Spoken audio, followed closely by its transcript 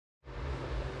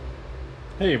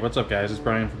Hey, what's up guys? It's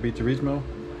Brian from Beat Turismo.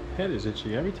 Head is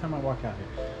itchy every time I walk out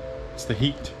here. It's the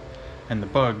heat and the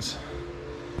bugs.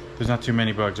 There's not too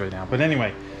many bugs right now. But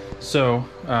anyway, so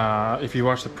if you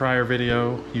watched the prior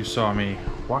video, you saw me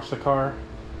wash the car,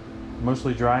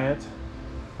 mostly dry it.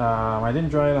 I didn't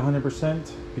dry it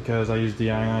 100% because I use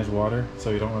deionized water,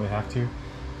 so you don't really have to.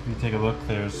 If you take a look,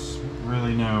 there's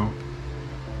really no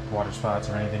water spots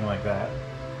or anything like that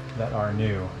that are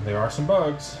new. There are some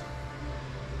bugs.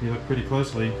 If you look pretty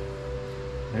closely,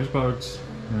 there's bugs.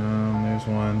 There's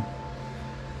one.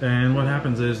 And what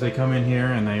happens is they come in here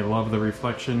and they love the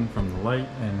reflection from the light,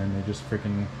 and then they just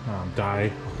freaking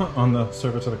die on the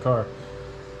surface of the car.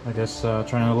 I guess trying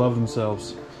to love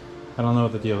themselves. I don't know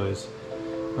what the deal is.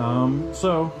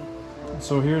 So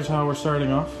here's how we're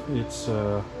starting off. It's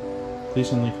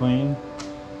decently clean.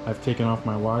 I've taken off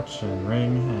my watch and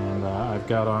ring, and I've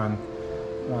got on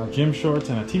gym shorts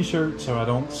and a t-shirt so I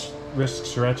don't risk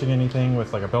scratching anything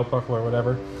with like a belt buckle or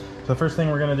whatever. So the first thing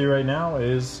we're going to do right now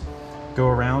is go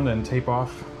around and tape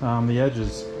off the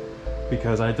edges,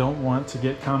 because I don't want to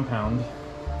get compound.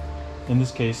 In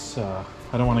this case, I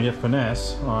don't want to get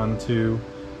finesse onto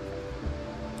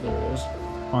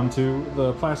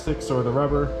the plastics or the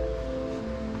rubber.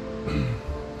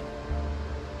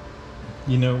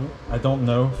 You know, I don't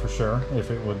know for sure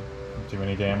if it would do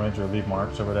any damage or leave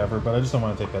marks or whatever, but I just don't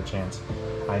want to take that chance.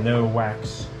 I know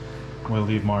wax will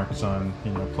leave marks on,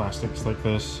 you know, plastics like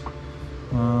this.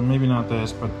 Maybe not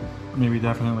this, but maybe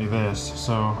definitely this.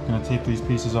 So I'm gonna tape these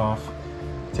pieces off,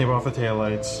 tape off the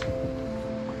taillights,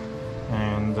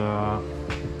 and I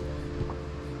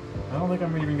don't think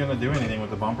I'm even gonna do anything with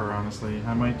the bumper, honestly.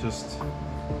 I might just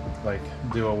like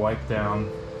do a wipe down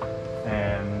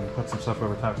and put some stuff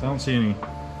over top. I don't see any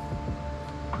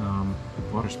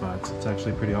water spots. It's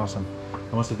actually pretty awesome.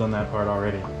 I must have done that part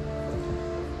already.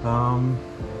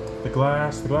 The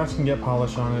glass can get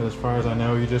polish on it. As far as I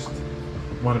know, you just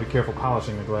want to be careful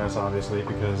polishing the glass, obviously,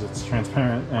 because it's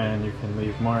transparent and you can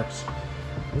leave marks.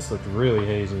 This looks really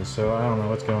hazy, so I don't know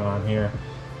what's going on here.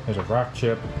 There's a rock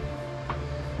chip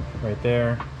right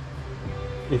there.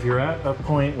 If you're at a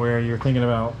point where you're thinking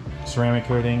about ceramic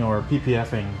coating or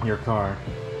PPFing your car,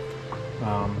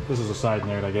 this is a side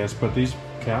note, I guess, but these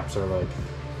caps are like,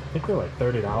 I think they're like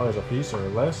 $30 a piece or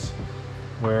less,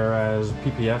 whereas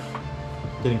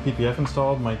getting PPF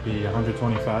installed might be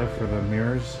 $125 for the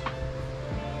mirrors.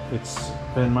 It's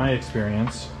been my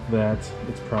experience that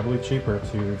it's probably cheaper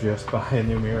to just buy a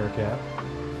new mirror cap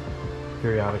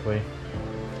periodically.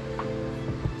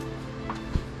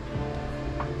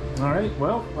 Alright,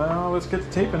 well, let's get to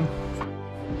taping.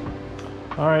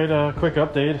 Alright, quick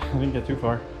update. I didn't get too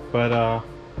far, but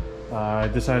I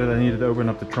decided I needed to open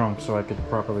up the trunk so I could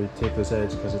properly tape this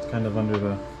edge, because it's kind of under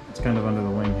the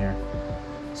wing here.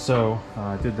 So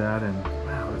I did that, and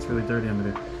wow, it's really dirty under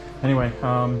there. Anyway,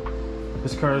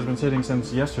 this car has been sitting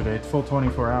since yesterday. It's full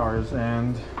 24 hours,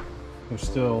 and there's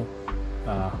still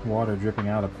water dripping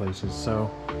out of places. So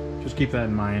just keep that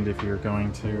in mind if you're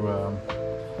going to,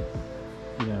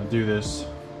 you know, do this.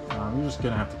 You're just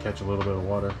gonna have to catch a little bit of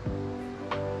water,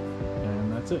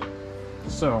 and that's it.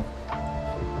 So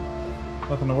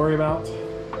nothing to worry about.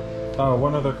 Oh,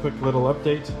 one other quick little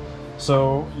update.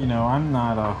 So, you know, I'm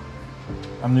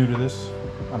new to this.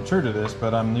 I'm true to this,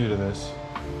 but I'm new to this.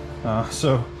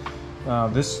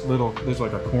 There's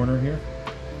like a corner here,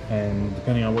 and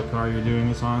depending on what car you're doing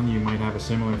this on, you might have a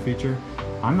similar feature.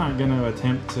 I'm not going to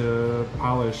attempt to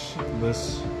polish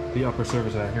the upper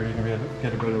surface out here. You can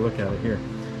get a better look at it here.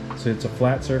 So it's a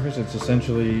flat surface. It's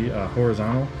essentially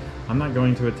horizontal. I'm not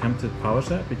going to attempt to polish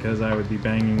that because I would be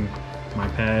banging my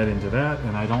pad into that,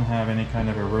 and I don't have any kind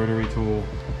of a rotary tool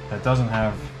that doesn't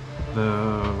have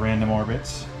the random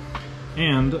orbits,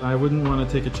 and I wouldn't want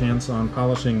to take a chance on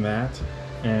polishing that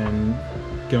and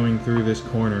going through this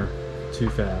corner too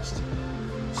fast.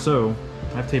 So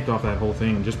I've taped off that whole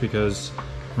thing, just because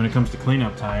when it comes to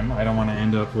cleanup time, I don't want to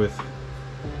end up with,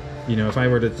 you know, if I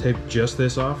were to tape just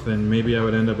this off, then maybe I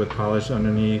would end up with polish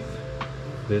underneath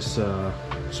this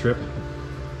strip,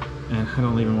 and I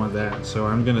don't even want that. So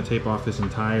I'm going to tape off this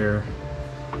entire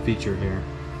feature here.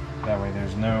 That way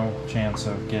there's no chance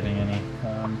of getting any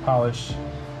polish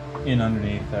in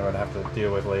underneath that I would have to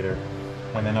deal with later.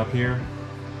 And then up here,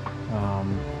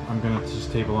 I'm going to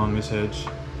just tape along this edge,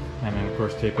 and then of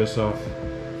course tape this off.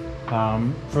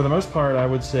 For the most part, I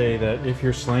would say that if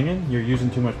you're slinging, you're using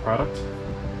too much product,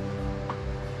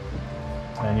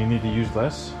 and you need to use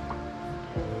less.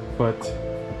 But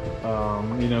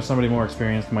you know, somebody more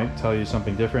experienced might tell you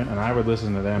something different, and I would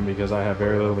listen to them because I have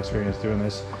very little experience doing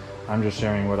this. I'm just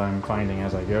sharing what I'm finding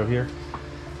as I go here.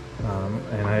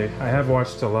 And I have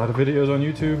watched a lot of videos on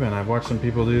YouTube, and I've watched some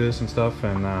people do this and stuff,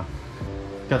 and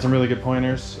got some really good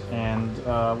pointers, and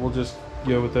we'll just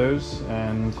go with those,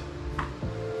 and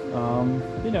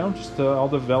you know, just I'll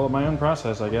develop my own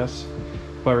process, I guess.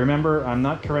 But remember, I'm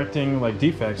not correcting like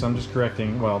defects, I'm just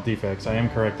correcting, well, defects. I am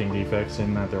correcting defects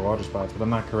in that they're water spots, but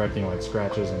I'm not correcting like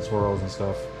scratches and swirls and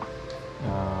stuff,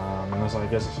 unless I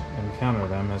guess encounter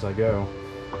them as I go.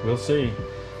 We'll see.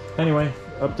 Anyway,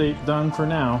 update done for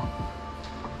now.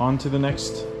 On to the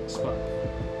next spot.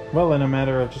 Well, in a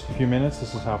matter of just a few minutes,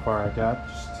 this is how far I got.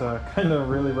 Just kind of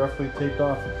really roughly taped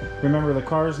off. Remember, the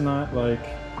car's not like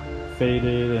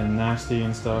faded and nasty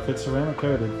and stuff. It's ceramic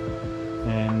coated,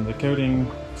 and the coating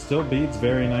still beads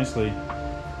very nicely.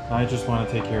 I just want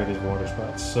to take care of these water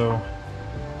spots, so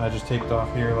I just taped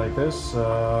off here like this.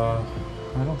 I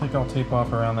don't think I'll tape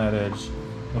off around that edge.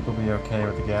 I think we'll be okay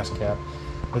with the gas cap.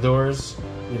 The doors,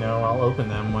 you know, I'll open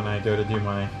them when I go to do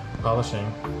my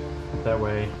polishing. That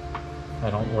way I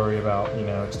don't worry about, you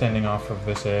know, extending off of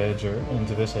this edge or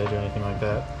into this edge or anything like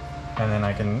that. And then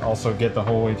I can also get the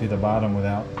whole way to the bottom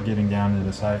without getting down to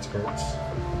the side skirts.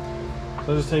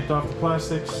 So I just taped off the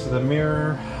plastics. The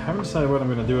mirror, I haven't decided what I'm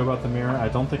going to do about the mirror. I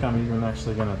don't think I'm even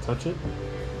actually going to touch it.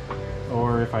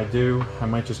 Or if I do, I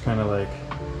might just kind of like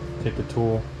take the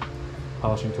tool,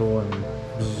 polishing tool, and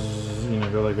you know,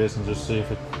 go like this and just see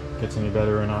if it gets any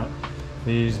better or not.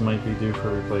 These might be due for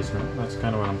replacement. That's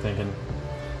kind of what I'm thinking.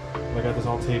 I got this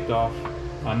all taped off.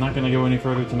 I'm not going to go any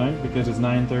further tonight because it's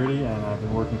 9:30 and I've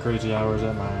been working crazy hours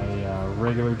at my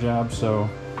regular job, so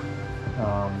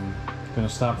going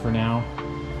to stop for now.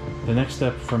 The next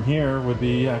step from here would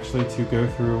be actually to go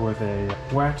through with a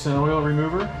wax and oil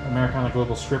remover. Americana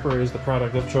Global Stripper is the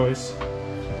product of choice.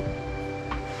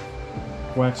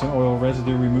 Wax and oil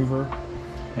residue remover,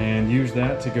 and use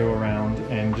that to go around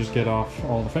and just get off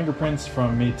all the fingerprints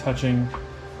from me touching,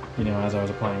 you know, as I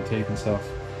was applying tape and stuff.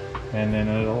 And then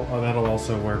that'll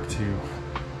also work to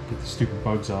get the stupid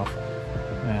bugs off.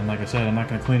 And like I said, I'm not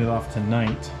going to clean it off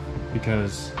tonight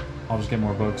because I'll just get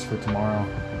more bugs for tomorrow.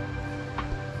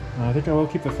 I think I will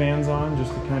keep the fans on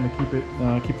just to kind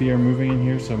of keep the air moving in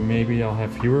here, so maybe I'll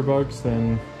have fewer bugs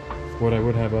than what I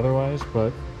would have otherwise,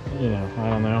 but you know, I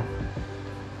don't know.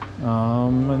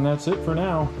 And that's it for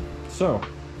now. So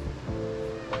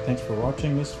thanks for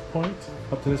watching this point,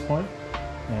 up to this point,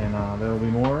 and there will be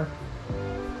more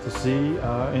to see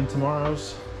in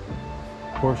tomorrow's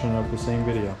portion of the same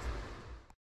video.